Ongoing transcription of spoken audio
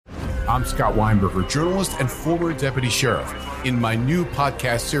I'm Scott Weinberger, journalist and former deputy sheriff. In my new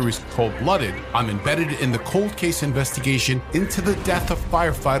podcast series, Cold Blooded, I'm embedded in the cold case investigation into the death of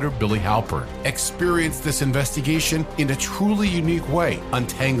firefighter Billy Halpern. Experience this investigation in a truly unique way,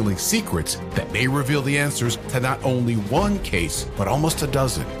 untangling secrets that may reveal the answers to not only one case, but almost a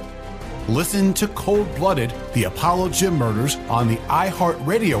dozen. Listen to Cold Blooded, the Apollo Gym Murders on the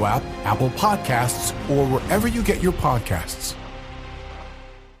iHeartRadio app, Apple Podcasts, or wherever you get your podcasts.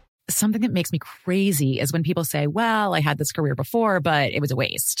 Something that makes me crazy is when people say, well, I had this career before, but it was a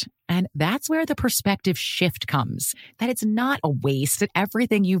waste. And that's where the perspective shift comes, that it's not a waste, that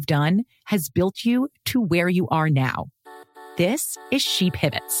everything you've done has built you to where you are now. This is She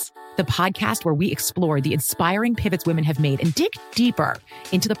Pivots, the podcast where we explore the inspiring pivots women have made and dig deeper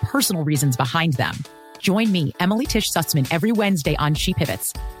into the personal reasons behind them. Join me, Emily Tish Sussman, every Wednesday on She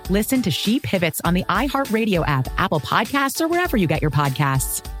Pivots. Listen to She Pivots on the iHeartRadio app, Apple Podcasts, or wherever you get your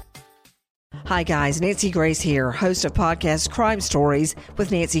podcasts. Hi guys, Nancy Grace here, host of podcast Crime Stories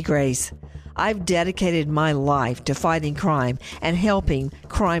with Nancy Grace. I've dedicated my life to fighting crime and helping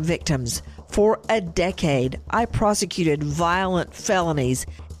crime victims. For a decade, I prosecuted violent felonies.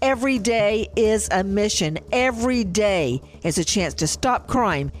 Every day is a mission. Every day is a chance to stop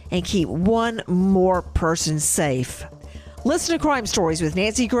crime and keep one more person safe. Listen to Crime Stories with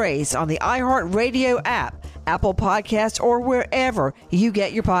Nancy Grace on the iHeartRadio app, Apple Podcasts, or wherever you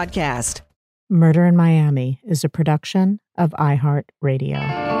get your podcast. Murder in Miami is a production of iHeartRadio.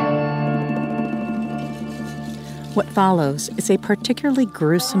 What follows is a particularly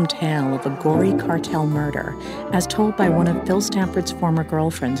gruesome tale of a gory cartel murder, as told by one of Phil Stanford's former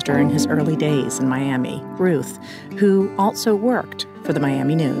girlfriends during his early days in Miami, Ruth, who also worked for the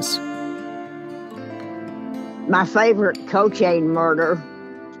Miami News. My favorite cocaine murder,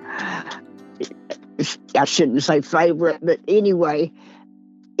 I shouldn't say favorite, but anyway,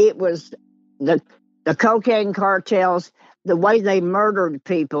 it was the cocaine cartels, the way they murdered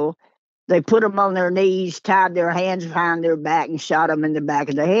people. They put them on their knees, tied their hands behind their back, and shot them in the back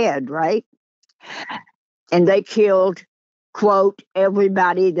of the head, right? And they killed, quote,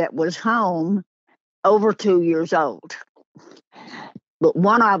 everybody that was home over 2 years old. But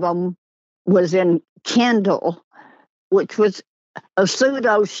one of them was in Kendall, which was a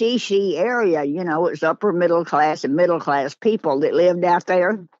pseudo shishi area. You know, it's upper middle class and middle class people that lived out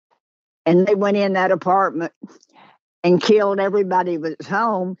there. And they went in that apartment and killed everybody that was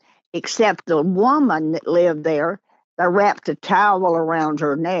home, except the woman that lived there. They wrapped a towel around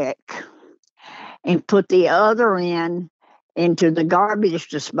her neck and put the other end into the garbage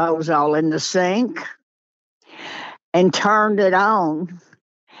disposal in the sink and turned it on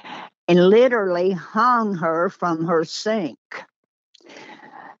and literally hung her from her sink.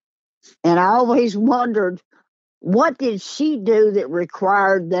 And I always wondered, what did she do that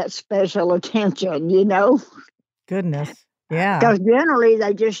required that special attention, you know? Goodness. Yeah. Because generally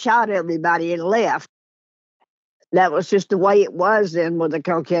they just shot everybody and left. That was just the way it was then with the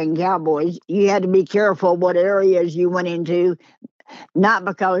cocaine cowboys. You had to be careful what areas you went into, not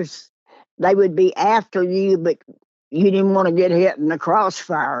because they would be after you, but you didn't want to get hit in the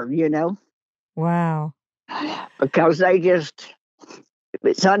crossfire, you know? Wow. Because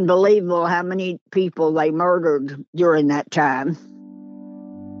it's unbelievable how many people they murdered during that time.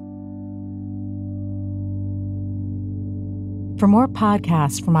 For more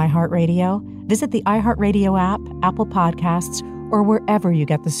podcasts from iHeartRadio, visit the iHeartRadio app, Apple Podcasts, or wherever you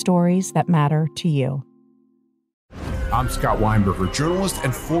get the stories that matter to you. I'm Scott Weinberger, journalist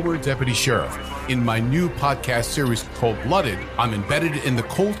and former deputy sheriff. In my new podcast series, Cold Blooded, I'm embedded in the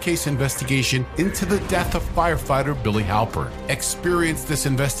cold case investigation into the death of firefighter Billy Halpern. Experience this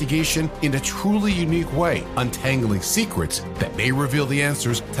investigation in a truly unique way, untangling secrets that may reveal the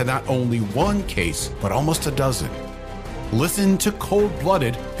answers to not only one case, but almost a dozen. Listen to Cold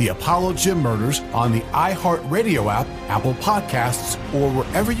Blooded, the Apollo Gym Murders on the iHeartRadio app, Apple Podcasts, or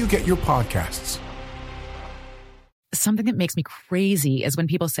wherever you get your podcasts. Something that makes me crazy is when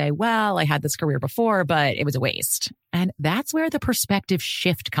people say, well, I had this career before, but it was a waste. And that's where the perspective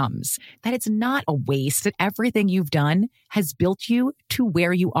shift comes, that it's not a waste, that everything you've done has built you to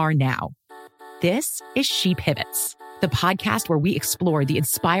where you are now. This is She Pivots, the podcast where we explore the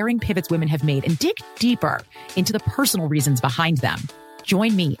inspiring pivots women have made and dig deeper into the personal reasons behind them.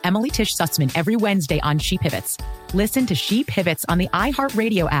 Join me, Emily Tish Sussman, every Wednesday on She Pivots. Listen to She Pivots on the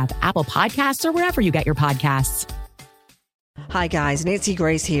iHeartRadio app, Apple Podcasts, or wherever you get your podcasts. Hi guys, Nancy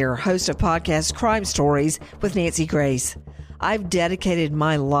Grace here, host of podcast Crime Stories with Nancy Grace. I've dedicated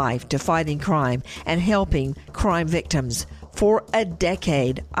my life to fighting crime and helping crime victims. For a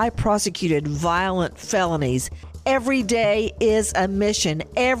decade, I prosecuted violent felonies. Every day is a mission.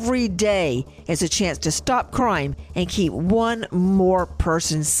 Every day is a chance to stop crime and keep one more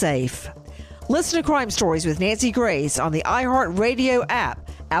person safe. Listen to Crime Stories with Nancy Grace on the iHeartRadio app,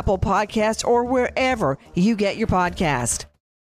 Apple Podcasts, or wherever you get your podcast.